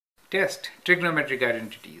Test trigonometric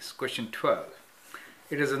identities, question 12.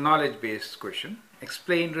 It is a knowledge-based question.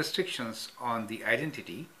 Explain restrictions on the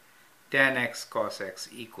identity tan x cos x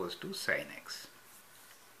equals to sin x.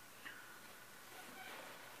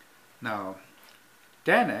 Now,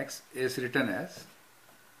 tan x is written as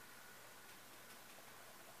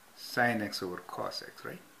sin x over cos x,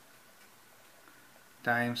 right?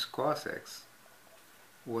 Times cos x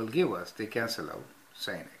will give us, they cancel out,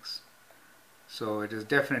 sin x. So it is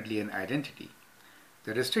definitely an identity.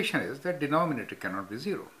 The restriction is that denominator cannot be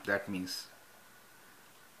 0. That means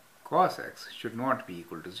cos x should not be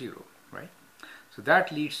equal to 0, right? So that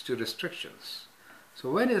leads to restrictions.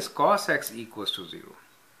 So when is cos x equals to 0?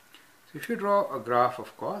 So if you draw a graph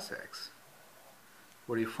of cos x,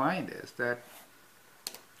 what you find is that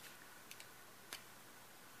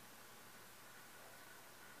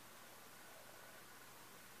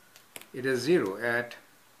it is 0 at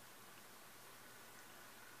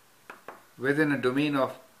within a domain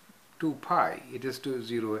of 2 pi, it is to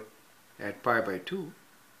 0 at pi by 2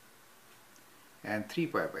 and 3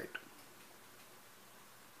 pi by 2.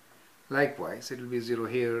 Likewise, it will be 0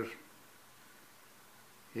 here,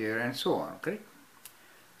 here, and so on, correct?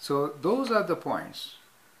 So those are the points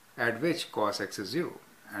at which cos x is 0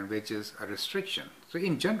 and which is a restriction. So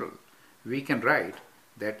in general, we can write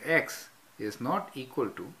that x is not equal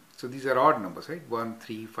to, so these are odd numbers, right? 1,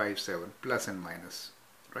 3, 5, 7, plus and minus,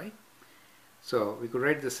 right? So we could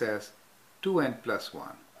write this as 2n plus 1.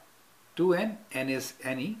 2n, n is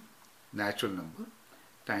any natural number,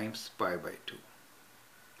 times pi by 2.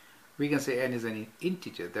 We can say n is any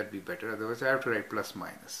integer, that would be better, otherwise I have to write plus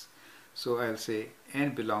minus. So I'll say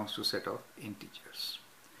n belongs to set of integers.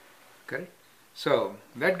 Correct? So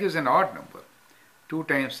that gives an odd number. 2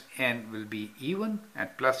 times n will be even and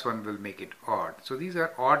plus 1 will make it odd. So these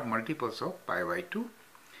are odd multiples of pi by 2,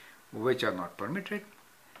 which are not permitted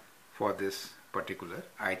for this particular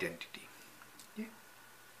identity.